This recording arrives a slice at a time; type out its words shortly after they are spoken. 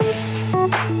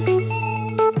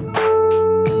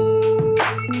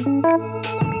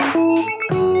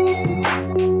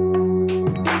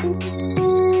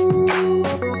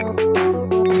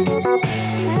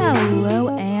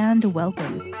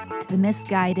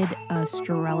Misguided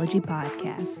Astrology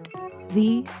Podcast,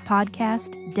 the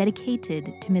podcast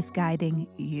dedicated to misguiding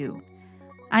you.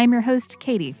 I am your host,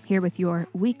 Katie, here with your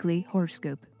weekly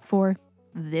horoscope for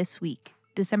this week,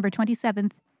 December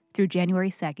 27th through January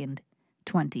 2nd,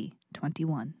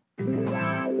 2021.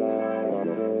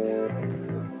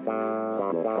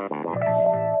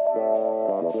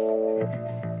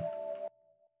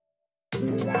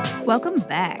 Welcome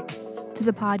back to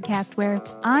the podcast where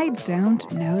I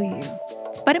don't know you,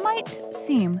 but it might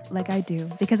seem like I do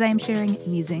because I am sharing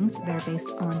musings that are based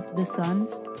on the sun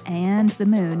and the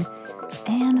moon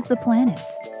and the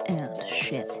planets and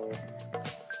shit.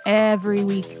 Every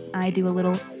week I do a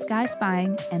little sky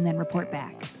spying and then report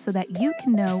back so that you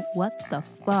can know what the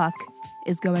fuck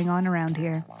is going on around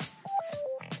here.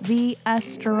 The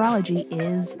astrology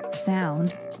is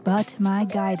sound, but my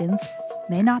guidance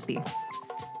may not be.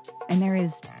 And there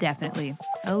is definitely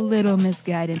a little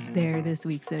misguidance there this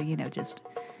week, so, just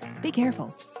be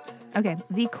careful. Okay,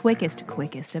 the quickest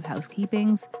of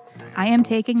housekeepings. I am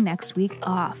taking next week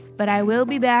off, but I will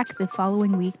be back the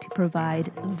following week to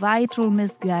provide vital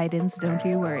misguidance, don't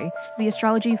you worry. The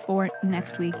astrology for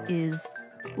next week is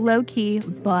low-key,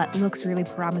 but looks really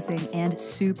promising and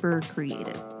super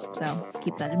creative, so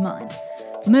keep that in mind.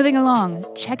 Moving along,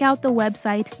 check out the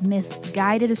website,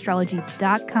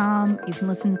 misguidedastrology.com. You can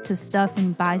listen to stuff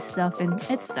and buy stuff, and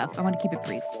it's stuff. I want to keep it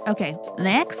brief. Okay,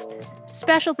 next,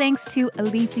 special thanks to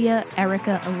Alethea,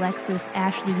 Erica, Alexis,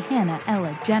 Ashley, Hannah,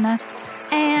 Ella, Jenna,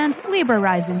 and Libra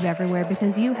Risings everywhere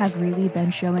because you have really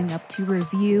been showing up to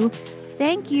review.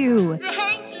 Thank you.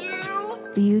 Thank you.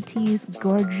 Beauties,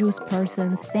 gorgeous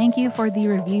persons, thank you for the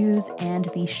reviews and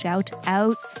the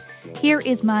shout-outs. Here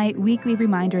is my weekly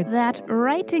reminder that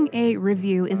writing a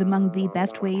review is among the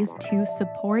best ways to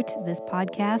support this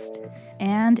podcast,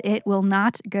 and it will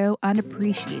not go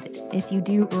unappreciated. If you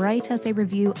do write us a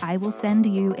review, I will send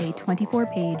you a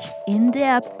 24-page,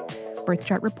 in-depth birth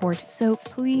chart report, so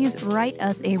please write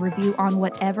us a review on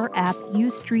whatever app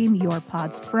you stream your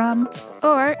pods from.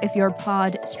 Or if your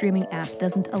pod streaming app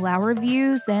doesn't allow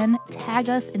reviews, then tag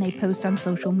us in a post on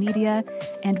social media.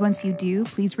 And once you do,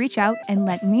 please reach out and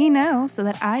let me know so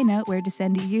that I know where to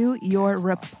send you your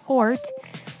report.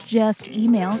 Just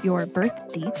email your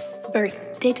birth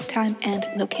date, time, and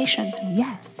location.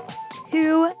 Yes,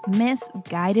 to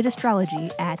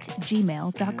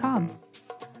misguidedastrology@gmail.com.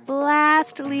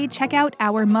 Lastly, check out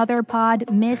our mother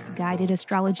pod, Misguided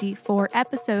Astrology, for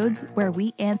episodes where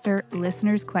we answer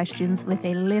listeners' questions with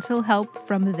a little help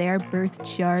from their birth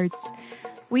charts.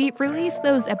 We release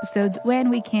those episodes when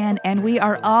we can, and we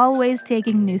are always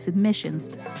taking new submissions.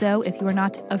 So if you are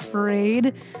not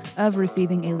afraid of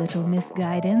receiving a little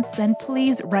misguidance, then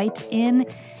please write in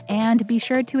and be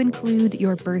sure to include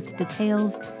your birth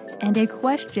details and a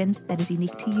question that is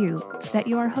unique to you that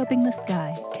you are hoping the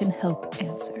sky can help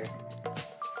answer.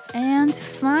 And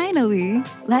finally,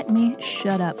 let me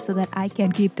shut up so that I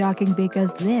can keep talking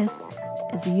because this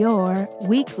is your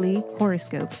weekly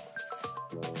horoscope.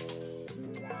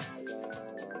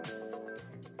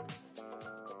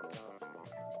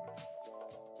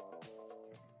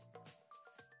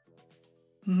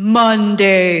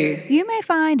 Monday. You may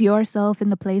find yourself in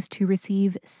the place to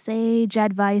receive sage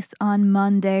advice on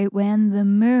Monday when the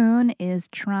moon is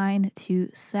trine to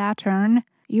Saturn.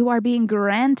 You are being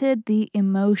granted the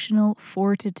emotional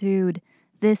fortitude.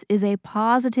 This is a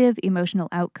positive emotional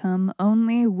outcome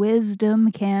only wisdom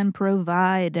can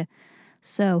provide.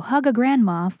 So hug a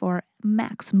grandma for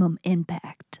maximum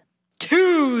impact.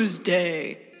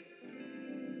 Tuesday.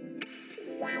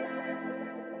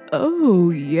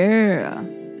 Oh yeah,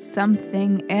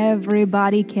 something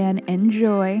everybody can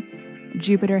enjoy.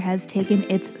 Jupiter has taken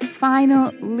its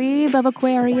final leave of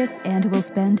Aquarius and will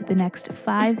spend the next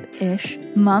 5-ish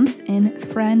months in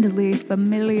friendly,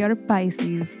 familiar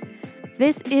Pisces.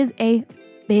 This is a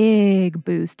big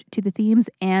boost to the themes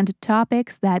and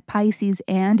topics that Pisces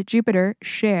and Jupiter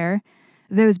share,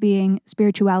 those being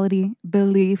spirituality,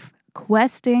 belief,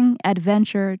 questing,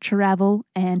 adventure, travel,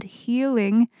 and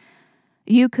healing.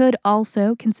 You could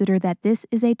also consider that this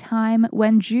is a time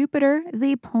when Jupiter,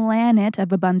 the planet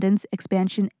of abundance,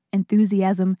 expansion,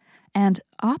 enthusiasm, and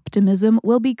optimism,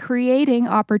 will be creating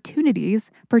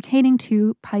opportunities pertaining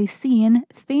to Piscean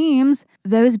themes,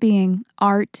 those being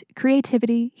art,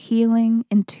 creativity, healing,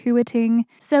 intuiting.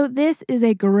 So this is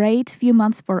a great few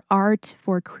months for art,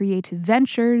 for creative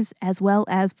ventures, as well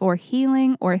as for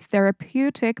healing or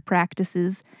therapeutic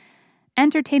practices.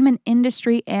 Entertainment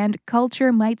industry and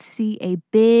culture might see a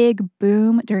big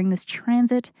boom during this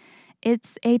transit,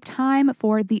 It's a time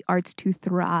for the arts to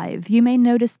thrive. You may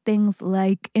notice things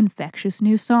like infectious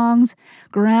new songs,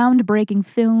 groundbreaking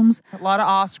films, a lot of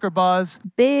Oscar buzz,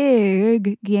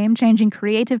 big game-changing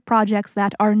creative projects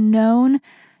that are known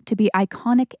to be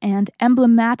iconic and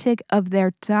emblematic of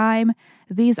their time.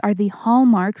 These are the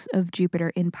hallmarks of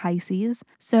Jupiter in Pisces.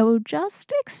 So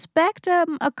just expect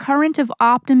a current of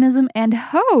optimism and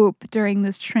hope during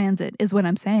this transit, is what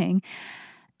I'm saying.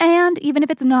 And even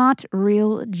if it's not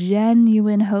real,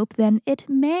 genuine hope, then it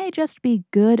may just be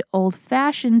good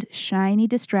old-fashioned, shiny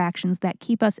distractions that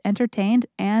keep us entertained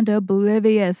and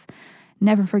oblivious.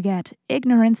 Never forget,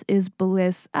 ignorance is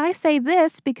bliss. I say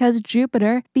this because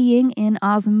Jupiter, being in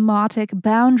osmotic,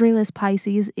 boundaryless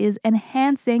Pisces, is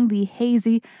enhancing the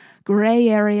hazy, gray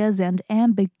areas and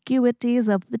ambiguities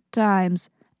of the times.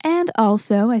 And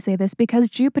also, I say this because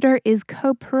Jupiter is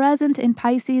co-present in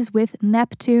Pisces with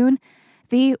Neptune,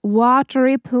 the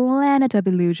watery planet of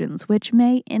illusions, which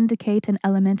may indicate an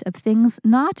element of things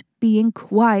not being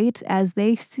quite as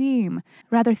they seem,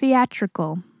 rather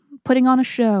theatrical, putting on a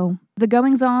show. The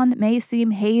goings-on may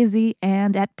seem hazy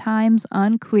and at times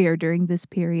unclear during this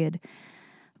period.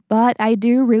 But I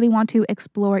do really want to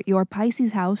explore your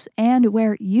Pisces house and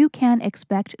where you can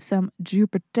expect some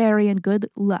Jupiterian good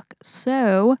luck.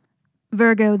 So,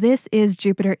 Virgo, this is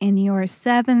Jupiter in your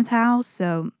 7th house,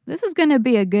 so this is going to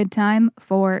be a good time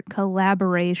for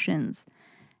collaborations.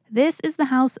 This is the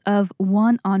house of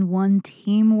one-on-one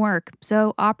teamwork,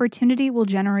 so opportunity will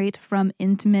generate from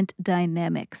intimate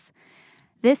dynamics.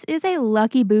 This is a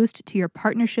lucky boost to your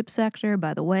partnership sector,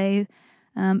 by the way.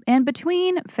 And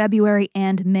between February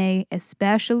and May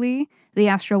especially, the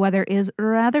astro weather is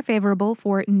rather favorable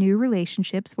for new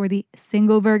relationships for the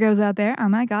single Virgos out there. Oh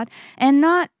my God. And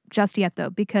not just yet, though,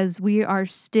 because we are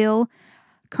still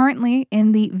currently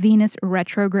in the Venus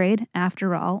retrograde,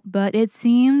 after all, but it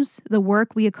seems the work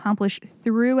we accomplish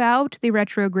throughout the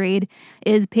retrograde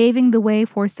is paving the way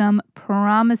for some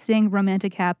promising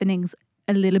romantic happenings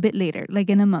a little bit later, like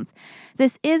in a month.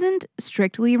 This isn't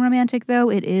strictly romantic, though.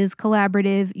 It is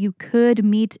collaborative. You could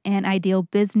meet an ideal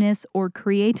business or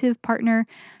creative partner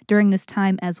during this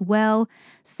time as well.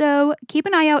 So keep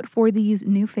an eye out for these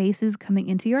new faces coming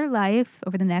into your life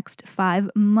over the next 5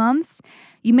 months.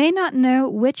 You may not know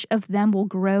which of them will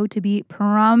grow to be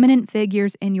prominent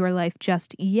figures in your life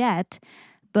just yet,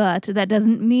 but that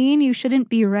doesn't mean you shouldn't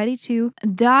be ready to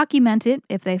document it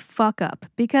if they fuck up.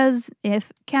 Because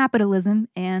if capitalism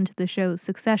and the show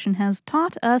Succession has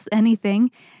taught us anything,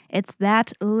 it's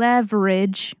that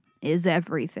leverage is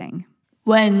everything.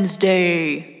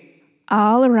 Wednesday.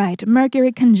 All right,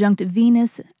 Mercury conjunct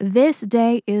Venus. This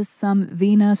day is some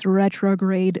Venus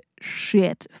retrograde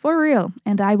shit. For real.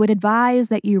 And I would advise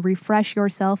that you refresh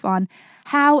yourself on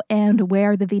how and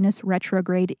where the Venus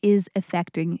retrograde is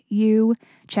affecting you.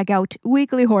 Check out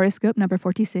Weekly Horoscope number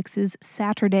 46's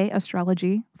Saturday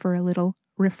Astrology for a little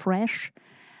refresh.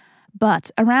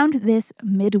 But around this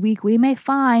midweek, we may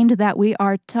find that we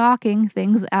are talking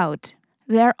things out.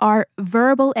 There are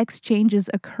verbal exchanges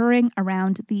occurring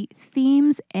around the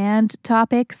themes and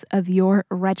topics of your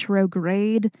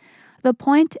retrograde. The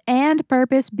point and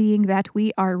purpose being that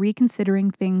we are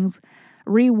reconsidering things,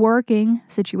 reworking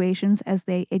situations as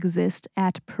they exist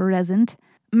at present.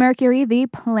 Mercury, the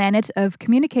planet of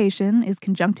communication, is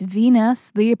conjunct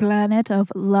Venus, the planet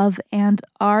of love and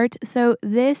art. So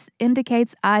this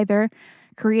indicates either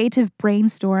creative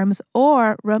brainstorms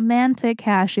or romantic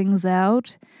hashings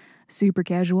out. Super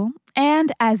casual.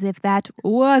 And as if that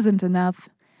wasn't enough,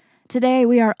 today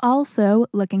we are also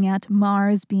looking at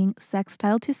Mars being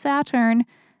sextile to Saturn,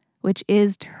 which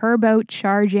is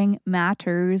turbocharging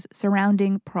matters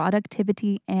surrounding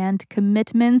productivity and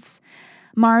commitments.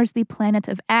 Mars, the planet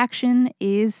of action,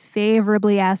 is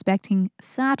favorably aspecting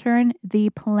Saturn, the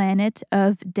planet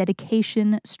of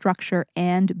dedication, structure,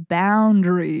 and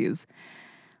boundaries.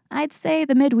 I'd say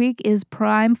the midweek is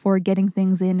prime for getting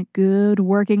things in good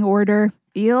working order.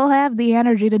 You'll have the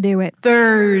energy to do it.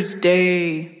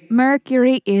 Thursday.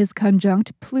 Mercury is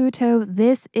conjunct Pluto.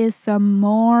 This is some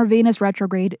more Venus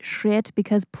retrograde shit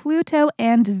because Pluto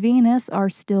and Venus are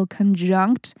still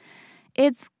conjunct.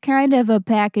 It's kind of a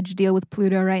package deal with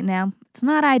Pluto right now. It's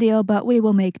not ideal, but we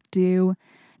will make do.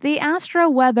 The astro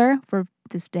weather for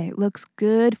this day looks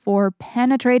good for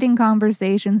penetrating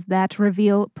conversations that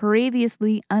reveal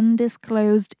previously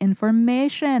undisclosed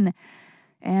information.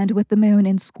 And with the moon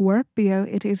in Scorpio,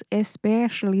 it is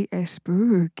especially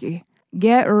spooky.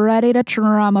 Get ready to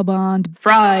trauma bond.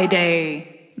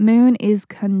 Friday. Moon is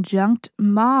conjunct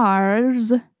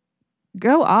Mars.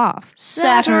 Go off.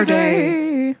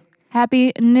 Saturday.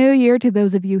 Happy New Year to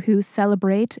those of you who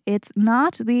celebrate. It's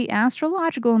not the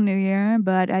astrological New Year,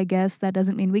 but I guess that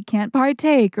doesn't mean we can't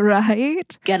partake,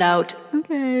 right? Get out.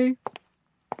 Okay.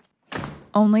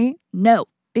 Only no,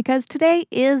 because today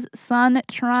is Sun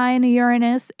trine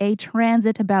Uranus, a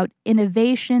transit about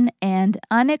innovation and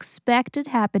unexpected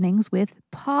happenings with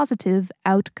positive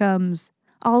outcomes.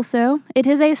 Also, it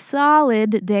is a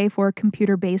solid day for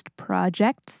computer-based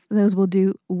projects. Those will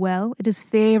do well. It is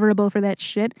favorable for that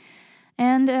shit.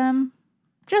 And,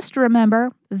 just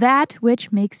remember, that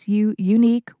which makes you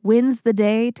unique wins the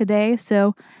day today,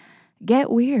 so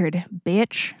get weird,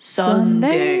 bitch.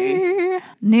 Sunday.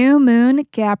 New moon,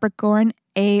 Capricorn,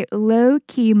 a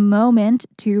low-key moment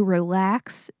to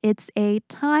relax. It's a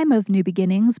time of new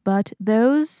beginnings, but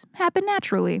those happen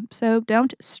naturally, so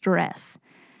don't stress.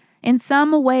 In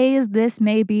some ways, this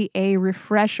may be a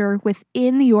refresher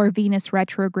within your Venus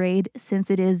retrograde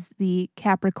since it is the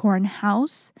Capricorn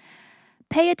house.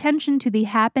 Pay attention to the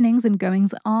happenings and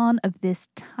goings on of this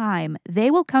time.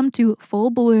 They will come to full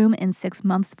bloom in 6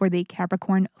 months for the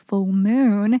Capricorn full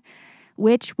moon,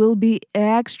 which will be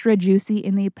extra juicy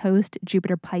in the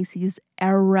post-Jupiter Pisces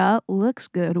era. Looks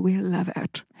good. We love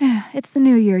it. It's the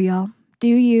new year, y'all. Do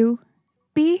you?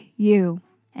 Be you.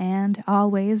 And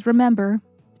always remember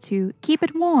to keep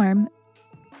it warm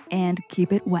and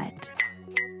keep it wet.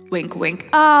 Wink, wink.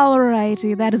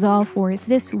 Alrighty, that is all for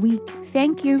this week.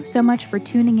 Thank you so much for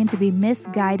tuning into the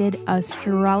Misguided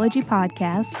Astrology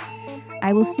Podcast.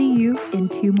 I will see you in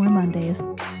 2 more Mondays.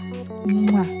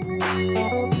 Mwah.